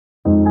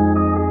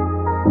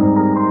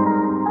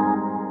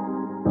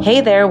Hey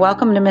there,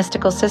 welcome to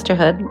Mystical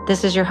Sisterhood.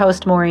 This is your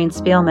host, Maureen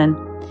Spielman.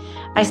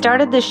 I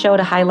started this show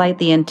to highlight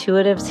the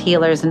intuitives,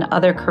 healers, and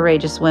other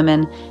courageous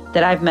women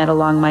that I've met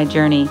along my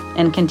journey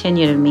and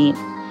continue to meet.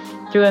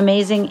 Through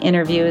amazing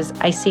interviews,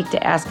 I seek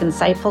to ask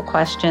insightful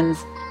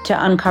questions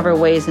to uncover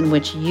ways in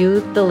which you,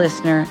 the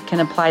listener, can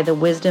apply the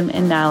wisdom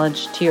and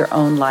knowledge to your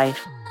own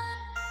life.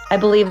 I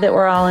believe that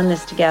we're all in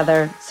this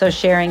together, so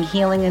sharing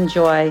healing and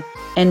joy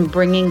and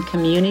bringing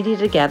community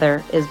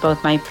together is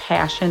both my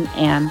passion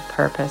and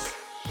purpose.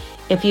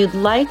 If you'd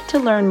like to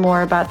learn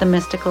more about the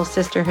Mystical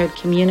Sisterhood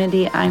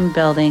community I'm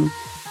building,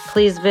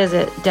 please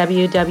visit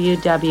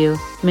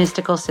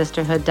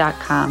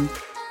www.mysticalsisterhood.com.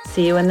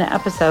 See you in the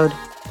episode.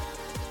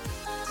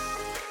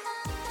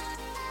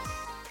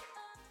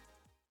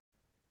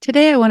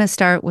 Today I want to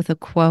start with a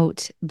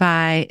quote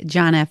by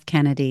John F.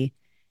 Kennedy,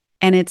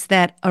 and it's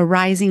that a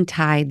rising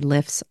tide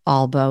lifts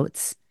all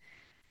boats.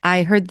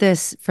 I heard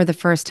this for the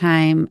first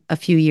time a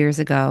few years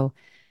ago,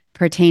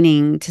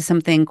 pertaining to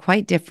something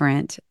quite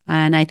different.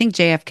 And I think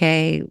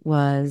JFK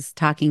was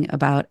talking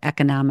about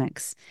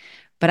economics,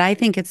 but I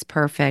think it's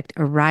perfect.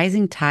 A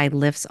rising tide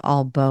lifts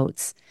all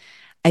boats.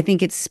 I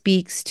think it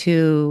speaks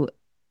to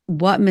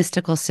what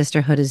Mystical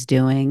Sisterhood is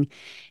doing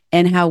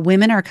and how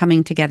women are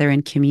coming together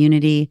in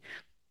community,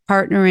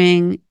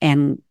 partnering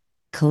and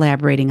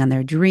collaborating on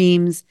their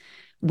dreams,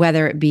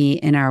 whether it be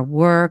in our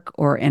work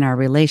or in our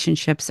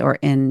relationships or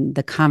in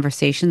the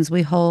conversations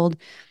we hold.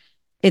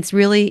 It's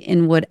really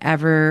in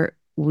whatever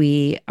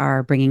we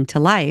are bringing to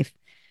life.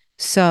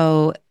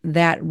 So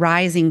that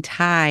rising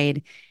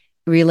tide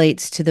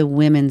relates to the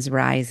women's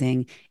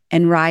rising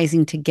and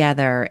rising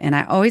together. And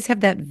I always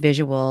have that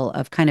visual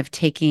of kind of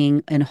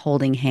taking and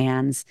holding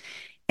hands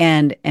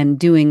and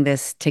doing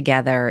this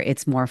together.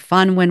 It's more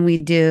fun when we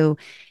do.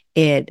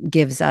 It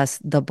gives us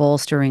the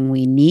bolstering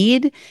we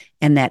need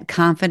and that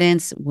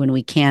confidence when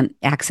we can't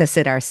access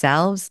it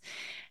ourselves.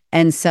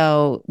 And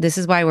so this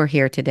is why we're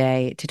here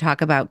today, to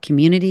talk about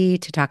community,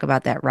 to talk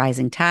about that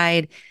rising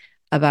tide,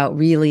 about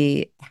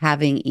really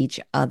having each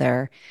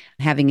other,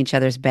 having each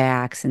other's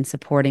backs and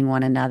supporting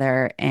one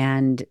another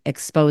and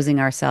exposing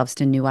ourselves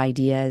to new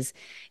ideas.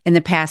 In the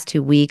past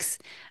 2 weeks,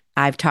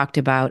 I've talked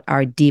about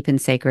our deep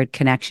and sacred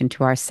connection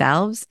to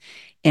ourselves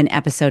in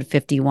episode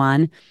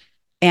 51.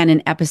 And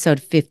in episode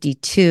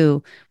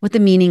 52, what the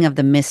meaning of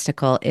the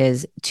mystical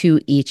is to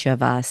each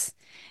of us.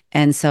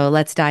 And so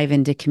let's dive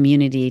into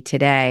community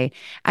today.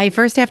 I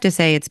first have to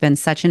say it's been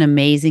such an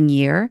amazing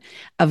year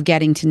of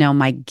getting to know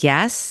my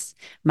guests,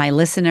 my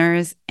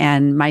listeners,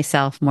 and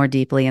myself more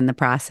deeply in the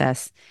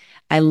process.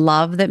 I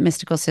love that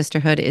Mystical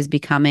Sisterhood is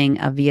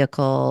becoming a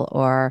vehicle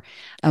or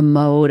a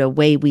mode, a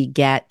way we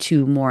get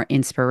to more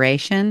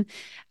inspiration,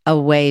 a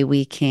way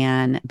we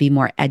can be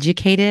more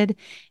educated,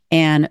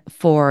 and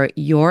for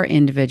your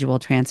individual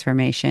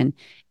transformation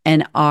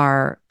and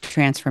our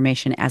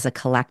transformation as a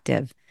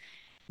collective.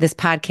 This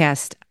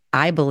podcast,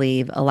 I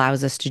believe,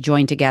 allows us to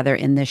join together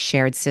in this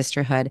shared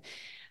sisterhood.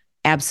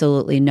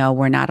 Absolutely no,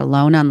 we're not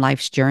alone on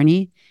life's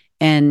journey.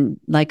 And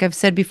like I've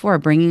said before,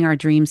 bringing our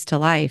dreams to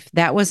life.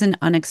 That was an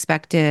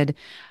unexpected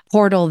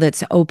portal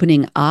that's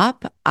opening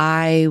up.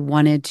 I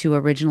wanted to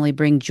originally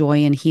bring joy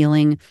and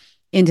healing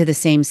into the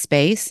same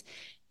space.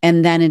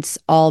 And then it's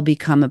all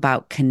become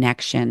about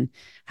connection,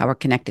 how we're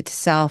connected to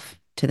self,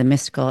 to the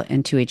mystical,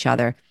 and to each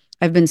other.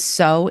 I've been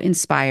so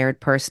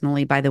inspired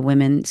personally by the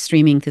women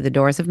streaming through the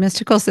doors of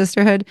Mystical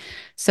Sisterhood,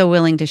 so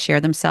willing to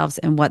share themselves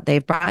and what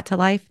they've brought to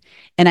life.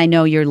 And I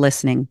know you're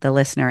listening, the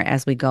listener,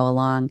 as we go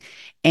along.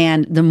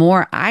 And the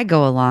more I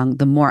go along,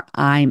 the more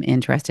I'm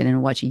interested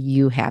in what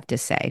you have to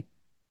say.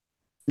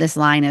 This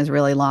line is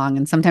really long,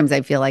 and sometimes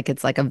I feel like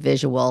it's like a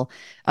visual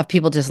of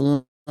people just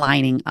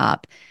lining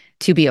up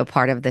to be a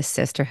part of this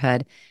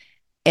sisterhood.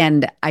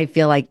 And I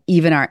feel like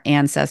even our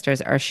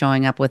ancestors are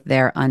showing up with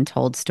their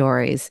untold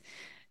stories.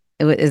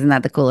 Isn't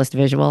that the coolest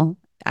visual?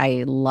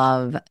 I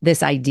love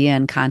this idea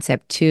and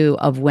concept too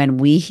of when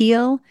we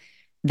heal,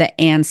 the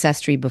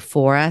ancestry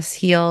before us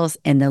heals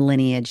and the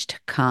lineage to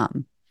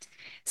come.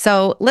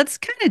 So let's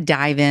kind of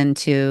dive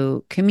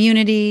into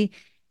community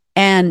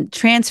and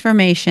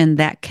transformation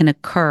that can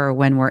occur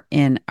when we're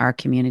in our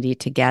community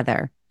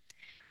together.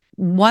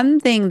 One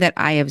thing that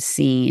I have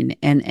seen,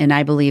 and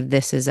I believe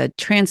this is a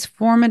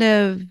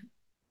transformative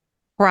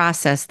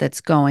process that's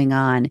going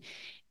on,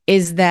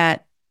 is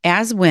that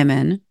as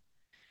women,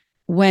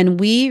 when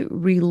we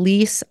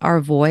release our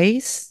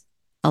voice,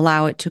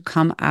 allow it to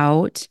come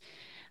out,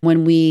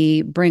 when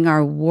we bring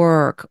our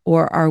work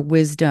or our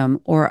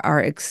wisdom or our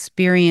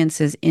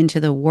experiences into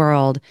the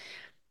world,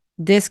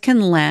 this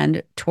can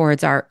lend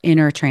towards our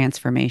inner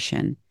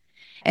transformation.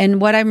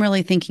 And what I'm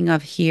really thinking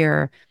of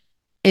here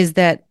is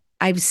that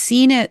I've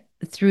seen it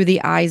through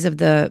the eyes of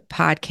the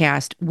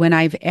podcast when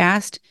I've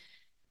asked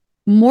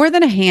more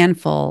than a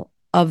handful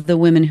of the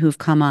women who've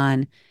come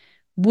on,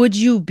 would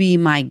you be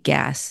my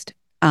guest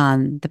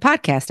on the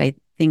podcast? I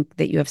think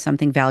that you have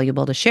something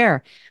valuable to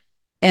share.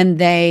 And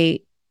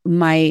they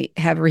might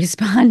have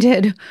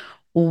responded,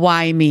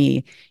 why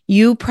me?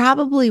 You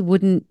probably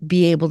wouldn't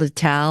be able to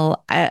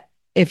tell.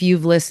 if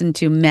you've listened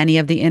to many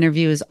of the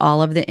interviews,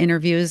 all of the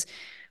interviews,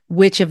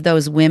 which of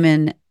those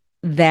women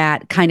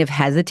that kind of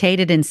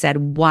hesitated and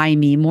said, "Why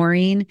me,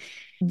 Maureen?"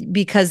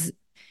 Because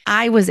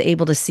I was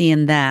able to see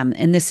in them,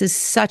 and this is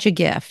such a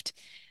gift.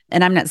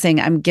 And I'm not saying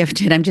I'm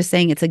gifted, I'm just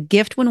saying it's a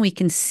gift when we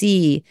can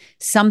see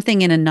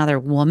something in another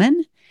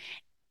woman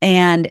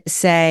and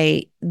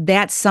say,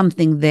 that's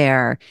something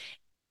there.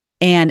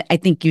 And I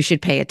think you should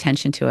pay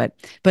attention to it.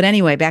 But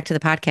anyway, back to the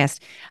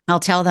podcast. I'll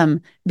tell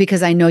them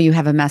because I know you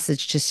have a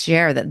message to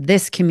share that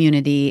this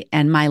community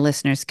and my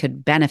listeners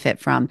could benefit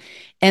from.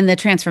 And the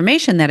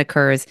transformation that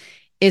occurs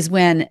is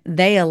when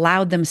they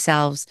allowed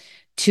themselves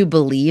to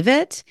believe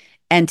it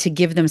and to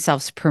give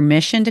themselves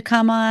permission to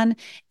come on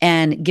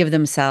and give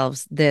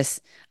themselves this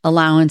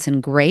allowance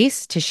and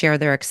grace to share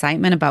their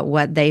excitement about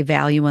what they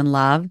value and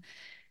love.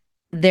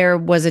 There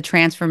was a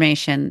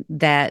transformation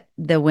that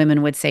the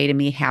women would say to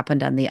me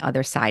happened on the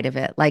other side of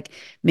it. Like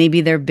maybe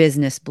their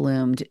business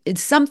bloomed.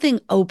 It's something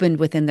opened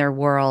within their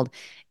world.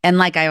 And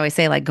like I always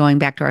say, like going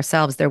back to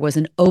ourselves, there was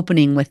an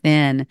opening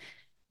within,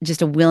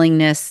 just a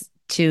willingness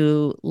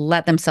to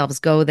let themselves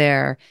go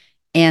there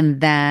and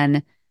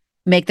then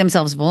make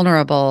themselves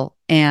vulnerable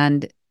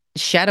and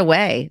shed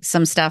away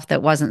some stuff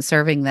that wasn't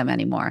serving them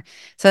anymore.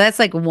 So that's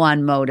like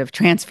one mode of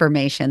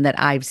transformation that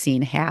I've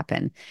seen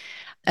happen.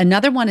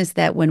 Another one is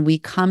that when we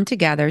come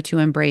together to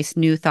embrace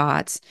new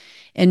thoughts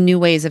and new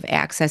ways of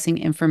accessing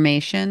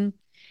information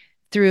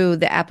through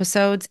the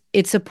episodes,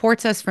 it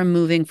supports us from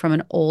moving from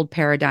an old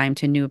paradigm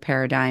to new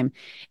paradigm.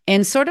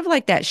 And sort of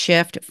like that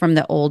shift from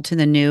the old to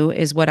the new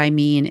is what I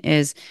mean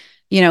is,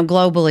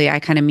 globally, I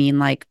kind of mean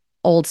like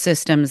old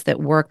systems that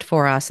worked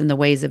for us and the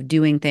ways of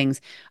doing things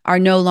are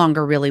no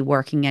longer really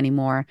working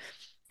anymore.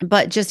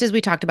 But just as we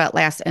talked about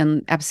last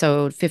in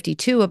episode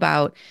 52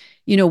 about,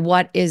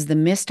 what is the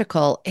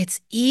mystical,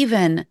 it's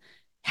even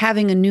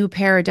having a new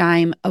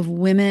paradigm of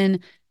women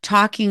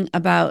talking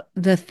about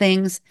the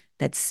things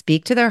that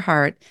speak to their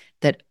heart,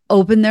 that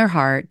open their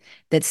heart,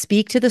 that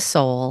speak to the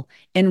soul.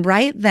 And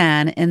right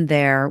then and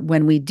there,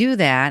 when we do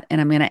that, and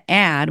I'm going to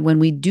add, when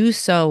we do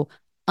so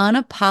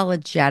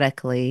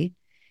unapologetically,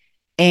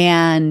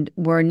 and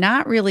we're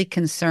not really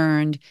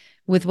concerned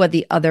with what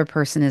the other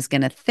person is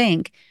going to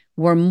think.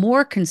 We're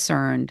more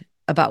concerned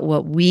about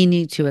what we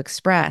need to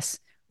express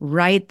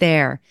right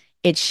there.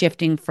 It's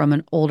shifting from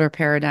an older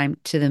paradigm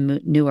to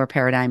the newer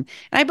paradigm.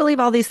 And I believe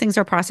all these things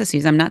are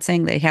processes. I'm not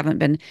saying they haven't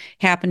been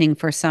happening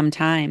for some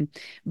time,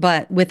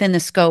 but within the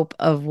scope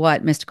of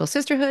what mystical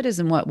sisterhood is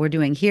and what we're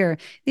doing here,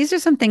 these are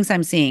some things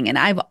I'm seeing. And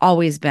I've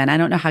always been, I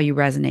don't know how you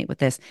resonate with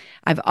this.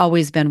 I've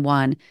always been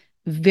one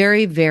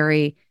very,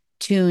 very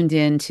tuned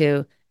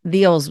into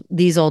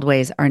these old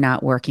ways are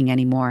not working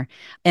anymore.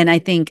 And I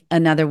think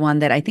another one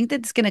that I think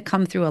that's going to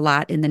come through a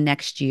lot in the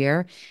next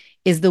year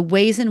is the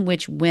ways in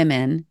which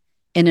women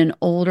in an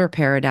older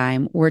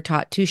paradigm were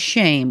taught to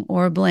shame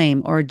or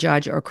blame or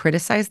judge or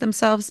criticize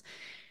themselves.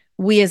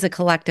 We as a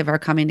collective are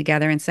coming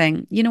together and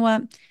saying, you know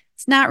what?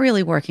 It's not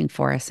really working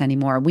for us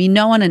anymore. We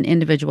know on an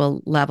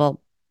individual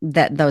level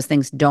that those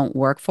things don't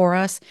work for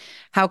us.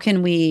 How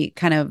can we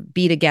kind of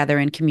be together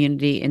in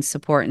community and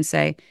support and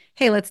say,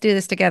 hey, let's do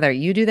this together.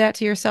 You do that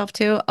to yourself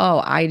too.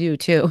 Oh, I do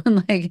too.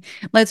 And like,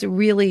 let's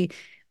really,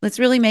 let's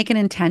really make an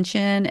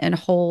intention and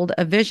hold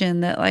a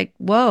vision that like,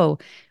 whoa,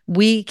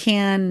 we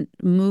can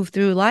move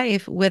through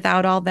life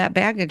without all that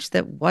baggage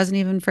that wasn't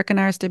even freaking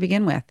ours to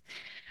begin with.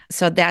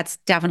 So that's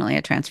definitely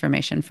a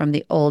transformation from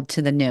the old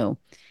to the new.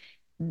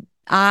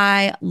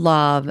 I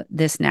love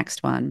this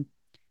next one.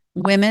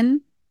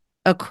 Women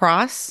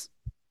across,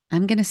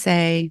 I'm going to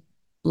say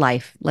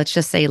life, let's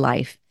just say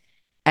life,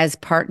 as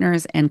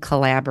partners and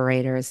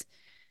collaborators.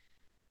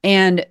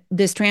 And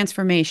this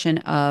transformation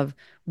of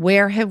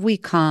where have we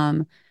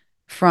come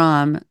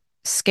from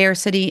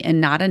scarcity and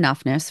not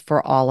enoughness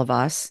for all of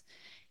us,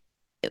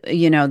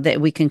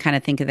 that we can kind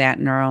of think of that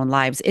in our own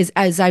lives is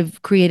as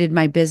I've created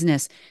my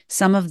business,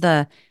 some of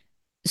the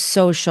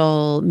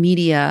social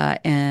media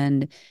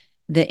and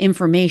the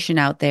information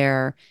out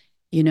there,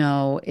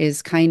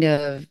 is kind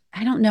of,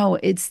 I don't know,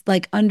 it's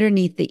like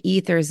underneath the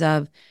ethers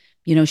of,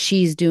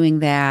 she's doing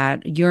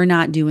that, you're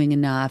not doing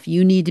enough,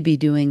 you need to be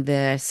doing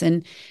this.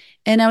 And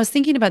I was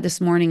thinking about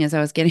this morning as I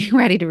was getting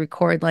ready to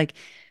record, like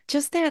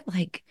just that,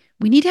 like,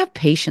 we need to have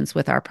patience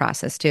with our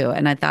process too.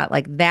 And I thought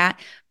like that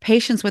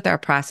patience with our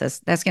process,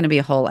 that's going to be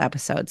a whole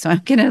episode. So I'm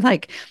going to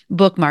like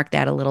bookmark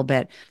that a little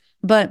bit.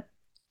 But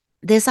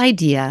this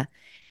idea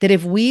that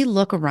if we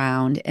look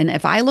around and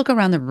if I look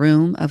around the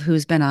room of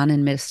who's been on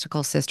in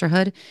Mystical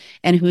Sisterhood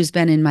and who's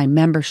been in my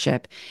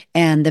membership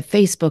and the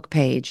Facebook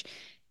page,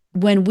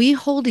 when we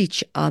hold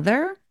each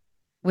other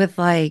with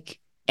like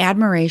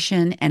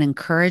admiration and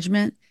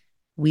encouragement,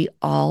 we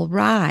all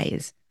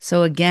rise.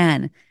 So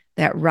again,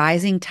 that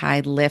rising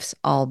tide lifts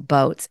all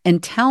boats.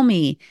 And tell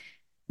me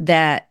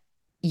that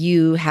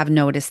you have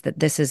noticed that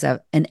this is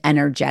an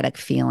energetic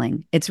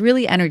feeling. It's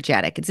really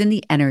energetic. It's in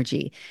the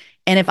energy.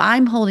 And if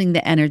I'm holding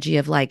the energy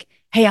of like,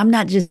 hey, I'm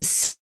not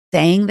just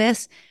saying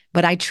this,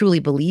 but I truly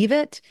believe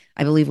it.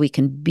 I believe we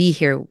can be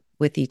here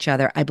with each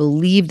other. I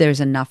believe there's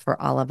enough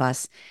for all of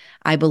us.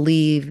 I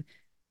believe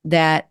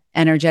that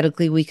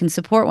energetically we can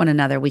support one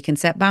another. We can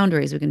set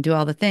boundaries. We can do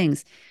all the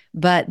things,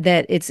 but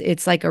that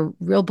it's like a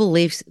real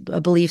belief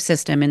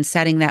system, and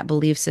setting that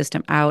belief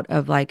system out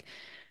of like,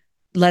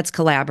 let's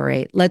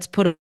collaborate. Let's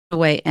put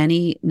away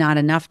any not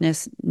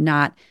enoughness,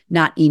 not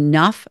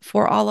enough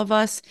for all of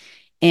us,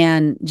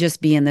 and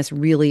just be in this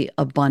really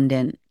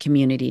abundant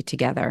community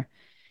together.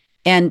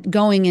 And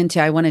going into,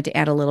 I wanted to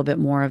add a little bit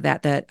more of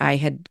that I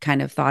had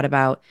kind of thought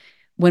about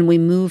when we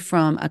move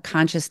from a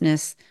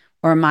consciousness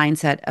or a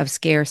mindset of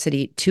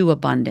scarcity to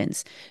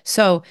abundance.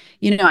 So,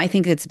 I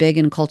think it's big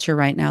in culture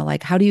right now.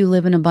 Like, how do you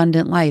live an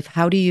abundant life?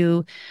 How do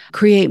you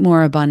create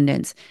more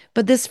abundance?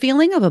 But this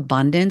feeling of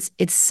abundance,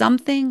 it's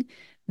something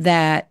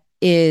that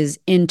is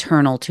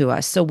internal to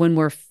us. So when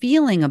we're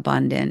feeling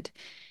abundant,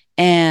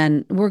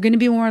 and we're going to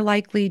be more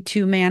likely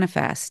to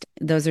manifest.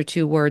 Those are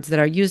two words that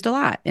are used a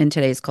lot in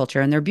today's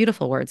culture, and they're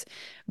beautiful words.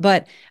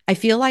 But I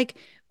feel like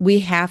we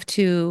have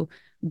to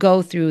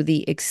go through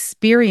the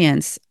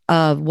experience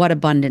of what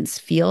abundance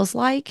feels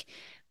like.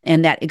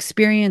 And that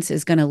experience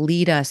is going to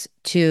lead us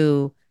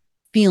to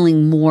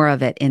feeling more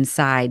of it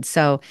inside.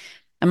 So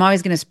I'm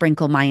always going to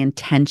sprinkle my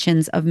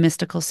intentions of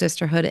mystical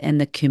sisterhood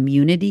and the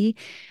community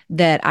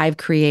that I've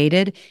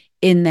created,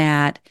 in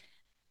that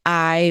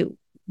I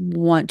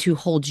want to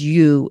hold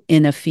you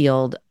in a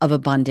field of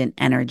abundant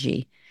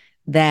energy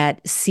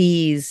that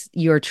sees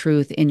your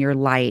truth in your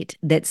light,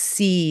 that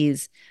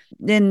sees,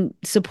 then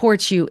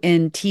supports you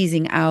in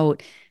teasing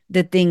out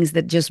the things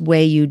that just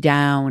weigh you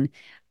down,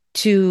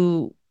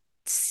 to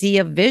see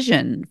a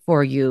vision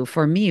for you,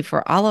 for me,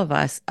 for all of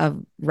us,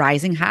 of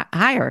rising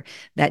higher.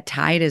 That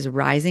tide is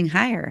rising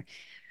higher.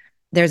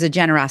 There's a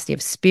generosity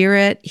of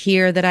spirit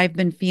here that I've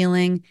been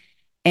feeling,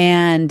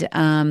 and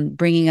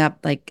bringing up,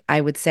 like,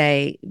 I would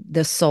say,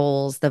 the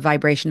souls, the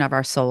vibration of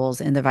our souls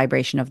and the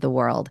vibration of the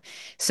world.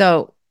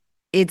 So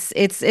it's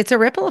a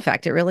ripple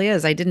effect. It really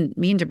is. I didn't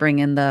mean to bring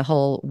in the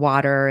whole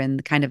water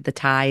and kind of the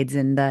tides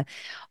and the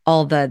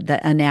all the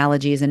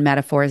analogies and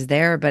metaphors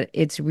there, but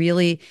it's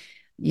really,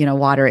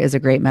 water is a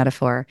great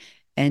metaphor,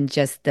 and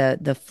just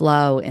the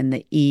flow and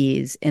the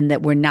ease, and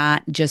that we're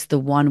not just the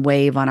one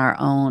wave on our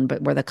own,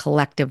 but we're the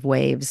collective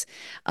waves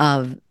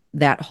of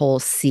that whole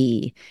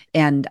sea.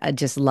 And I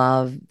just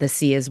love the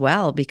sea as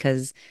well,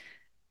 because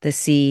the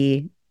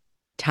sea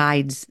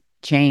tides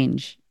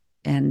change,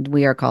 and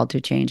we are called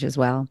to change as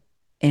well.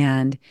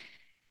 And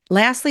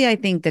lastly, I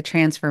think the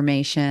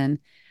transformation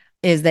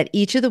is that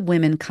each of the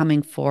women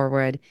coming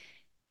forward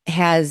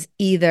has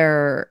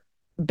either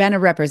been a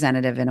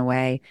representative, in a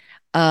way,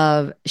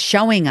 of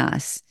showing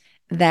us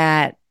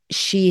that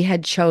she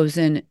had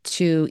chosen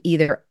to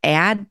either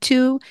add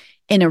to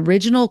an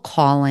original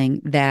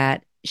calling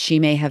that she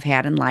may have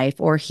had in life,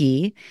 or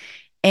he,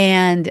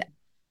 and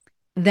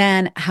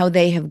then how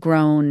they have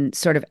grown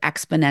sort of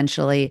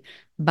exponentially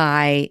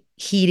by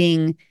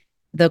heeding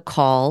the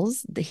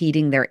calls,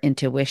 heeding their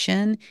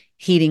intuition,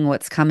 heeding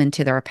what's come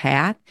into their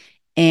path,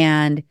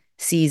 and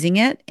seizing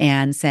it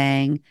and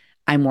saying,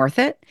 I'm worth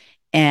it.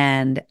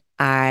 And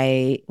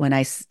when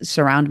I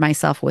surround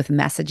myself with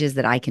messages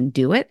that I can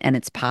do it and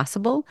it's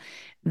possible,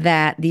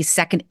 that these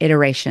second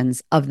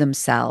iterations of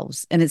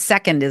themselves, and it's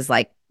second is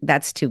like,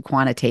 that's too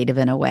quantitative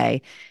in a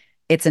way.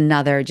 It's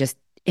another just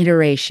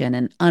iteration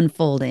and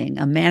unfolding,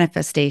 a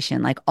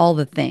manifestation, like all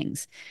the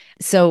things.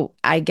 So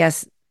I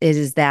guess it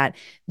is that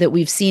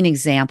we've seen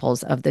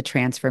examples of the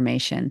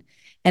transformation.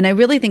 And I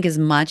really think, as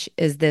much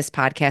as this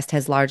podcast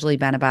has largely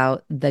been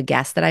about the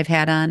guests that I've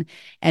had on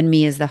and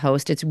me as the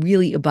host, it's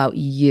really about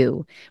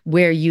you,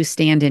 where you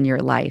stand in your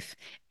life.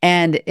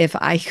 And if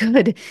I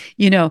could,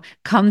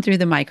 come through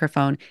the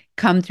microphone,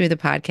 come through the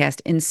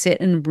podcast, and sit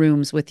in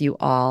rooms with you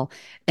all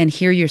and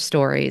hear your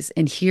stories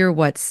and hear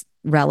what's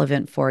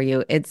relevant for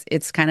you,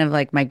 it's kind of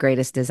like my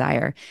greatest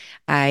desire.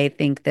 I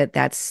think that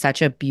that's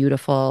such a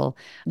beautiful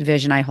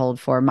vision I hold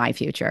for my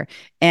future.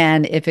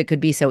 And if it could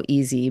be so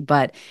easy,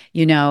 but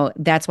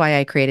that's why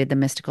I created the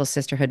Mystical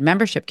Sisterhood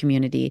membership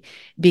community,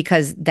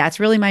 because that's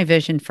really my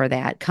vision for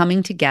that,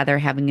 coming together,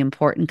 having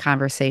important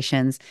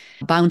conversations,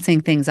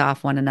 bouncing things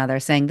off one another,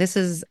 saying, this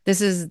is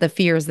the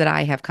fears that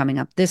I have coming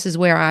up, this is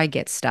where I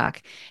get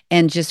stuck,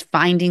 and just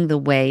finding the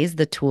ways,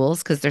 the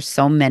tools, because there's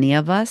so many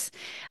of us,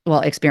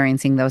 well,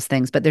 experiencing those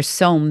things, but there's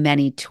so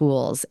many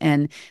tools.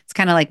 And it's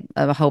kind of like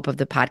a hope of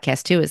the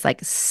podcast too, is like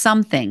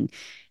something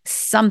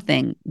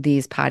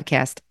these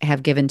podcasts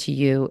have given to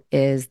you,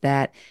 is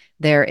that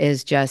there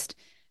is just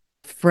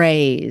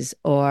phrase,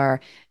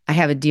 or I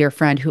have a dear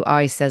friend who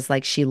always says,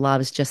 like, she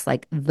loves just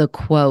like the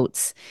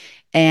quotes,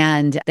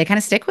 and they kind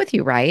of stick with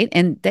you, right?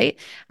 And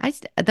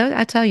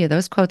I tell you,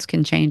 those quotes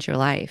can change your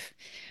life.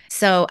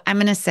 So I'm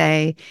going to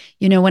say,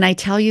 when I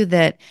tell you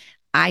that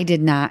I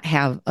did not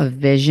have a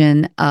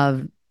vision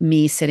of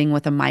me sitting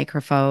with a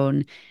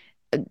microphone,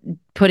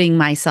 putting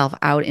myself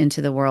out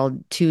into the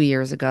world 2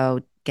 years ago,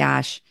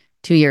 gosh,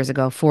 2 years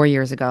ago, 4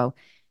 years ago,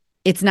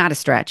 it's not a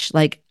stretch.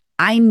 Like,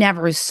 I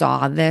never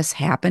saw this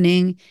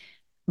happening,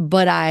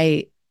 but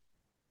I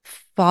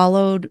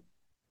followed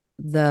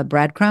the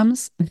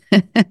breadcrumbs.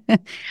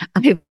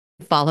 I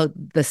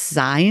followed the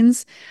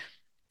signs.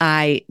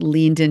 I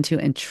leaned into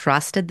and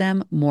trusted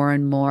them more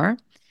and more.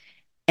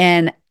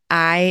 And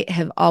I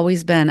have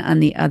always been on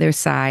the other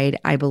side,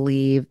 I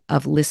believe,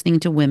 of listening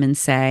to women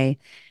say,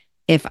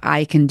 if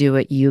I can do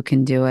it, you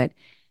can do it.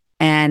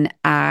 And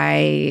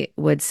I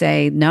would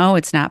say, no,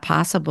 it's not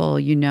possible.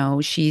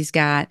 She's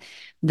got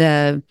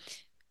the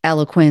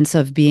eloquence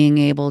of being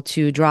able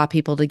to draw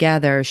people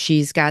together.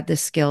 She's got the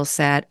skill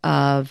set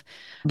of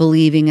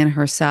believing in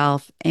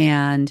herself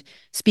and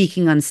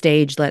speaking on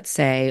stage, let's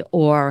say,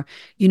 or,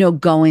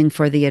 going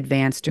for the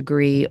advanced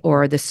degree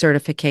or the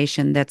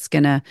certification that's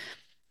going to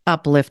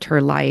uplift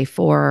her life.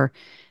 Or,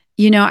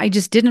 I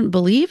just didn't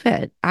believe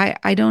it.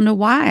 I don't know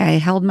why. I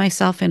held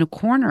myself in a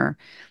corner.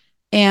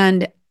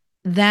 And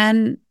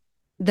then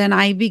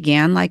I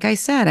began, like I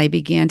said, I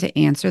began to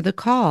answer the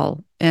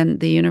call and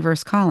the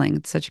universe calling.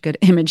 It's such a good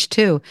image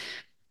too.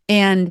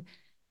 And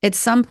at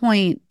some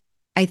point,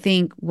 I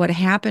think what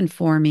happened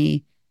for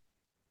me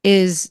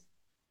is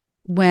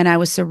when I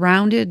was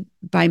surrounded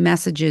by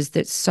messages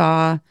that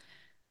saw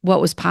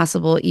what was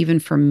possible even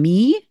for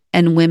me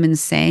and women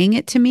saying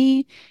it to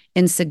me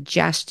and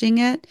suggesting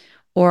it,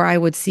 or I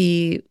would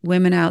see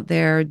women out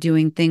there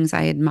doing things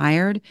I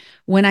admired.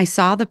 When I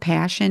saw the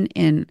passion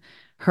in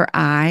her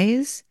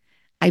eyes,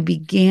 I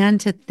began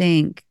to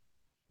think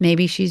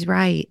maybe she's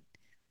right.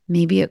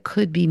 Maybe it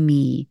could be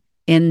me.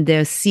 And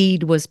the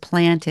seed was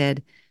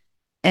planted.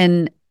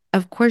 And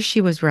of course,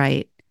 she was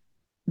right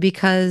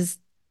because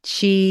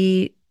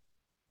she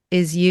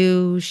is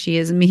you, she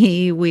is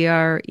me, we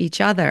are each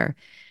other.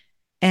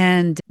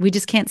 And we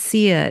just can't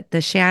see it,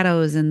 the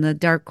shadows and the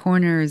dark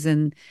corners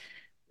and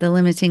the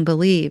limiting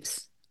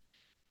beliefs.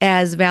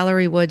 As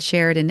Valerie Wood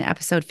shared in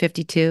episode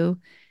 52,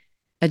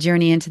 A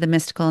Journey into the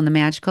Mystical and the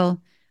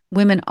Magical,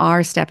 women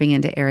are stepping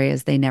into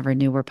areas they never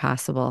knew were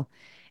possible.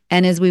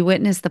 And as we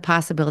witness the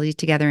possibility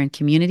together in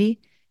community,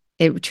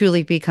 it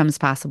truly becomes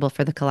possible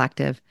for the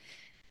collective.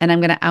 And I'm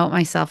going to out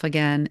myself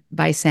again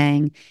by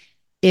saying,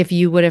 if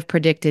you would have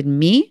predicted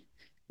me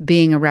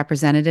being a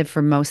representative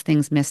for most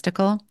things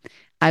mystical,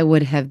 I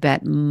would have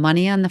bet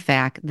money on the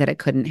fact that it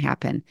couldn't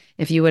happen.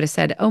 If you would have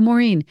said, oh,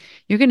 Maureen,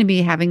 you're going to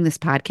be having this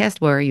podcast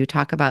where you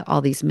talk about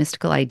all these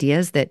mystical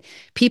ideas that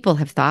people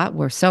have thought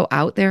were so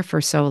out there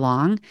for so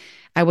long,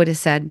 I would have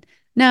said,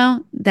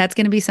 no, that's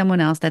going to be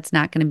someone else. That's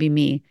not going to be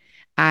me.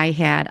 I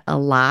had a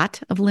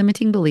lot of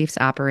limiting beliefs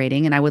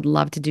operating, and I would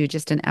love to do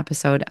just an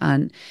episode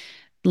on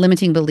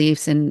limiting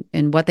beliefs and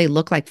what they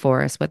look like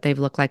for us, what they've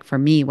looked like for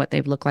me, what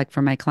they've looked like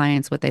for my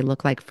clients, what they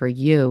look like for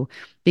you.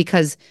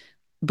 Because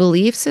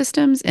belief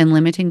systems and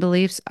limiting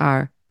beliefs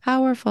are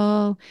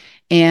powerful.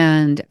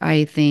 And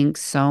I think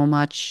so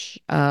much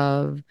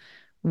of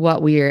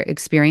what we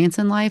experience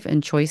in life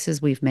and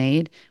choices we've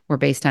made were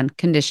based on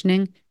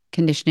conditioning.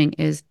 Conditioning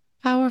is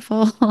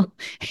powerful.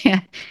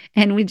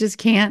 And we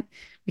can't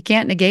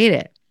negate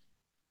it.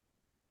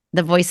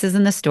 The voices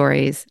and the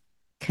stories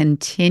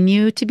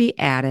continue to be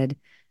added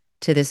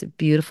to this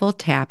beautiful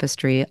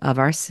tapestry of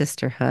our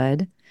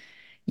sisterhood.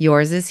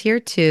 Yours is here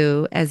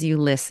too as you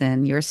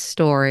listen, your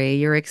story,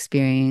 your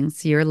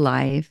experience, your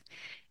life,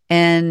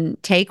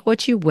 and take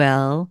what you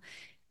will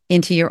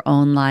into your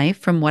own life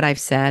from what I've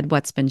said,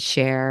 what's been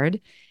shared.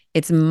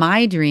 It's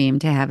my dream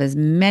to have as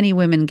many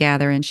women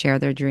gather and share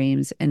their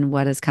dreams and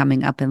what is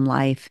coming up in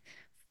life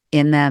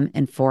in them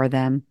and for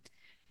them.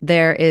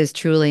 There is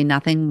truly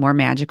nothing more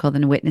magical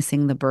than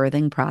witnessing the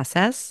birthing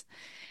process.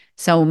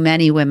 So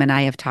many women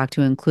I have talked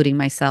to, including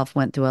myself,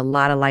 went through a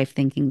lot of life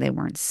thinking they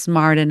weren't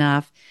smart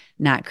enough,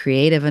 not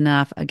creative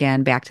enough.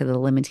 Again, back to the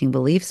limiting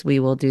beliefs. We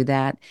will do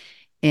that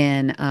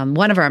in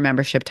one of our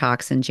membership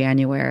talks in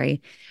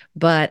January.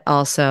 But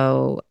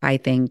also, I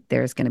think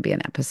there's going to be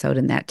an episode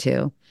in that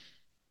too.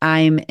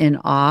 I'm in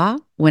awe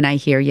when I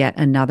hear yet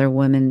another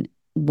woman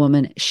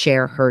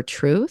share her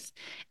truth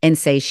and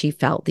say she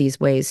felt these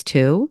ways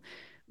too.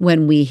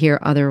 When we hear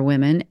other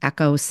women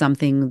echo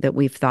something that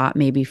we've thought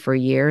maybe for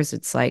years,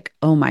 it's like,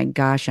 oh my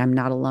gosh, I'm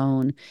not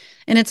alone.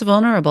 And it's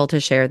vulnerable to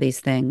share these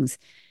things.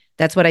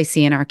 That's what I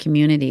see in our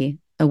community,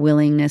 a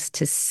willingness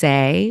to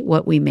say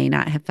what we may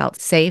not have felt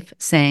safe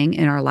saying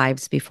in our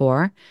lives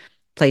before,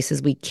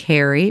 places we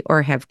carry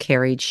or have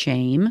carried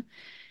shame.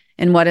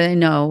 And what I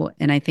know,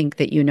 and I think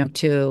that you know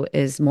too,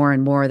 is more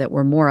and more that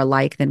we're more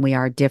alike than we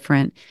are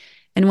different.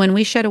 And when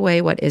we shed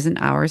away what isn't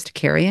ours to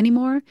carry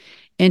anymore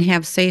and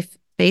have safe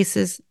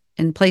spaces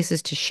and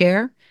places to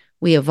share,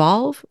 we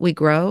evolve, we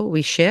grow,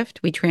 we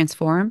shift, we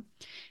transform,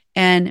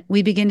 and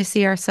we begin to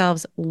see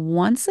ourselves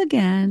once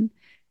again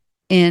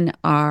in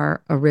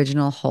our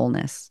original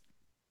wholeness.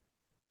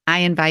 I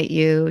invite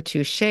you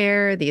to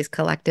share these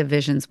collective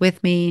visions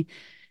with me,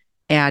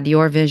 add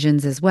your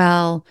visions as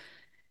well,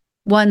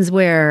 ones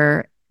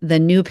where the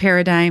new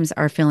paradigms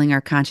are filling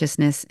our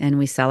consciousness and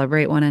we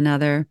celebrate one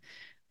another,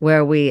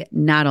 where we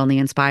not only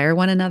inspire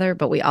one another,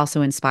 but we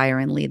also inspire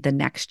and lead the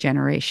next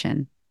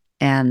generation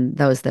and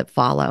those that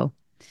follow.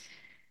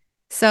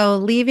 So,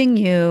 leaving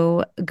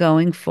you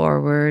going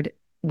forward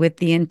with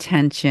the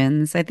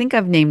intentions, I think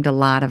I've named a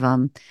lot of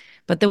them,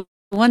 but the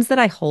The ones that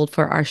I hold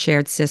for our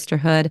shared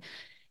sisterhood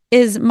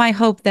is my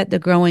hope that the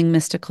growing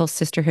mystical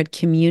sisterhood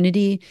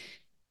community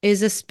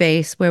is a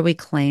space where we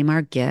claim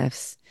our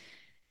gifts,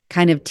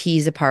 kind of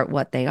tease apart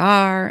what they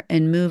are,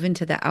 and move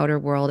into the outer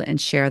world and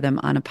share them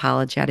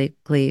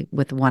unapologetically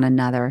with one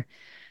another.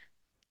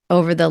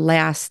 Over the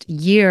last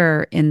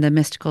year in the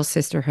Mystical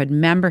Sisterhood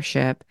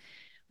membership,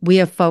 we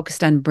have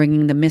focused on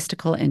bringing the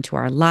mystical into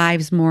our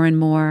lives more and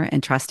more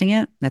and trusting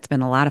it. That's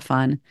been a lot of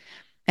fun.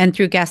 And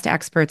through guest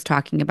experts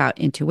talking about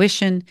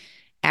intuition,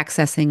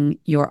 accessing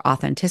your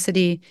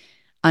authenticity,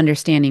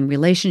 understanding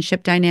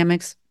relationship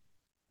dynamics,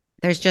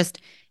 there's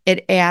just,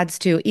 it adds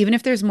to, even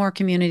if there's more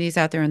communities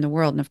out there in the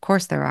world, and of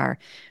course there are,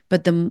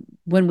 but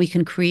when we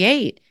can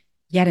create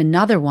yet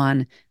another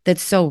one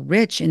that's so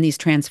rich in these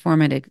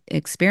transformative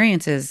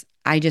experiences,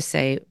 I just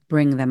say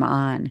bring them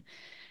on.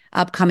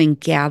 Upcoming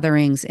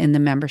gatherings in the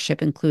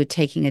membership include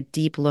taking a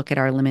deep look at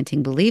our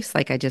limiting beliefs,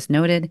 like I just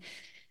noted.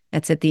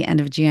 That's at the end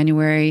of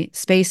January.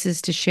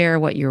 Spaces to share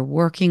what you're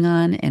working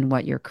on and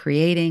what you're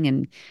creating,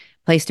 and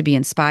place to be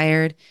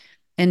inspired,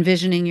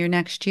 envisioning your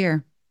next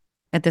year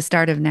at the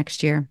start of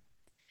next year.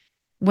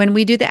 When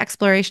we do the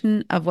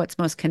exploration of what's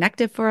most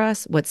connective for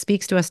us, what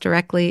speaks to us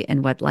directly,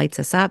 and what lights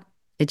us up,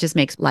 it just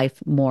makes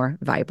life more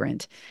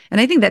vibrant.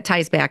 And I think that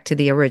ties back to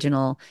the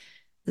original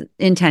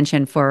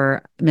intention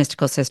for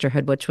Mystical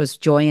Sisterhood, which was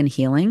joy and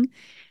healing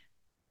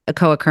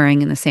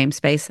co-occurring in the same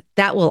space.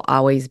 That will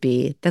always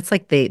be, that's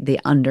like the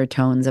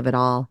undertones of it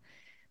all.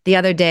 The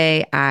other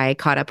day, I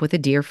caught up with a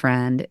dear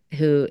friend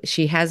who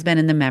she has been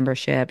in the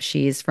membership.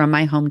 She's from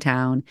my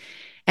hometown,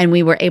 and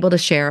we were able to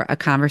share a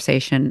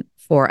conversation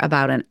for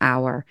about an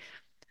hour,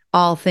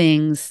 all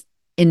things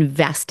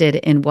invested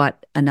in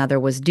what another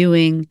was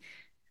doing,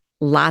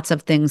 lots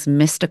of things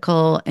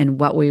mystical and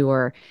what we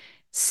were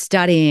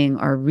studying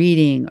or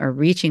reading or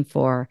reaching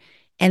for,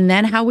 and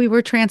then how we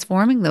were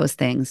transforming those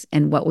things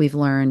and what we've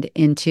learned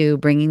into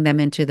bringing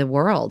them into the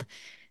world.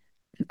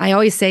 I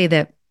always say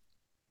that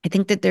I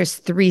think that there's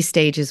three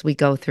stages we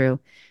go through.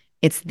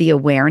 It's the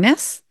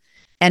awareness,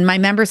 and my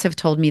members have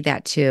told me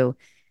that too.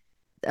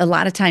 A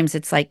lot of times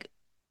it's like,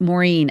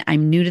 Maureen,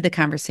 I'm new to the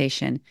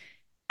conversation.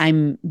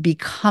 I'm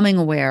becoming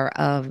aware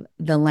of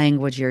the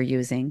language you're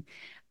using.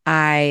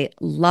 I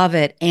love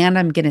it. And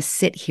I'm going to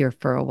sit here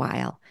for a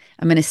while.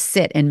 I'm going to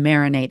sit and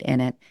marinate in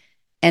it.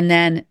 And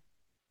then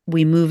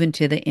we move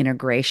into the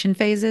integration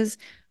phases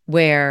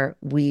where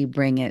we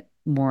bring it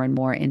more and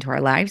more into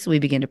our lives. We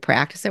begin to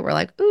practice it. We're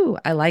like, ooh,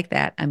 I like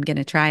that. I'm going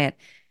to try it.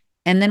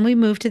 And then we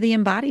move to the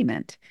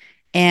embodiment.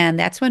 And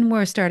that's when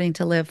we're starting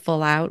to live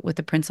full out with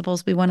the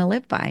principles we want to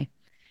live by.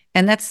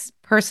 And that's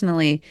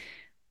personally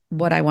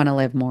what I want to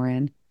live more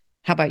in.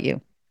 How about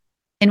you?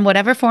 In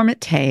whatever form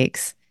it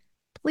takes,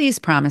 please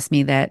promise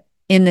me that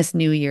in this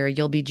new year,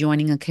 you'll be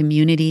joining a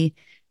community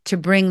to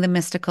bring the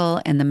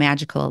mystical and the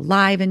magical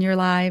alive in your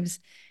lives.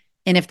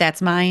 And if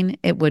that's mine,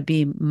 it would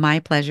be my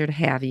pleasure to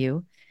have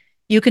you.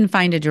 You can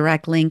find a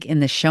direct link in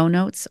the show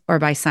notes or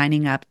by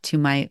signing up to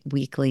my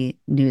weekly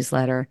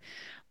newsletter,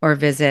 or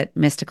visit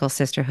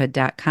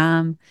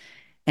mysticalsisterhood.com.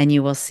 And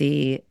you will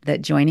see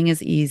that joining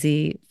is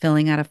easy.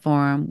 Filling out a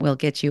form will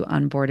get you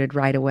onboarded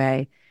right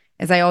away.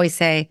 As I always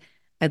say,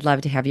 I'd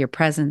love to have your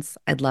presence.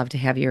 I'd love to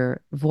have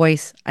your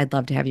voice. I'd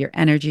love to have your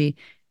energy.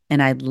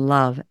 And I'd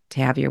love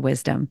to have your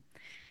wisdom.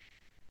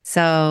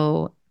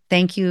 So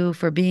thank you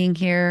for being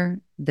here.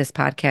 This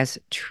podcast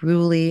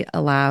truly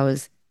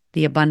allows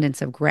the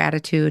abundance of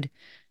gratitude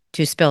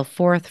to spill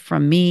forth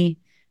from me.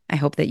 I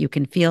hope that you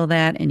can feel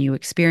that and you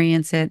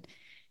experience it.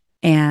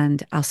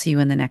 And I'll see you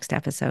in the next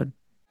episode.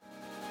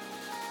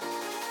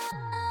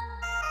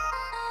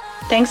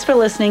 Thanks for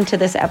listening to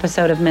this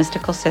episode of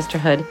Mystical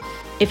Sisterhood.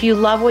 If you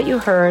love what you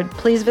heard,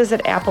 please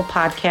visit Apple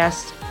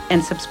Podcasts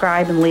and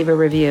subscribe and leave a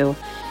review,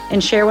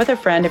 and share with a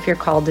friend if you're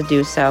called to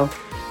do so.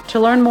 To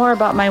learn more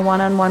about my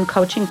one-on-one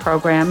coaching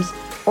programs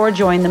or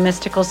join the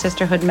Mystical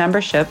Sisterhood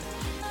membership,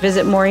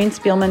 visit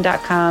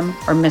MaureenSpielman.com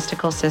or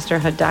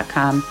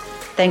MysticalSisterhood.com.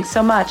 Thanks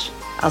so much.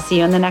 I'll see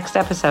you in the next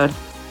episode.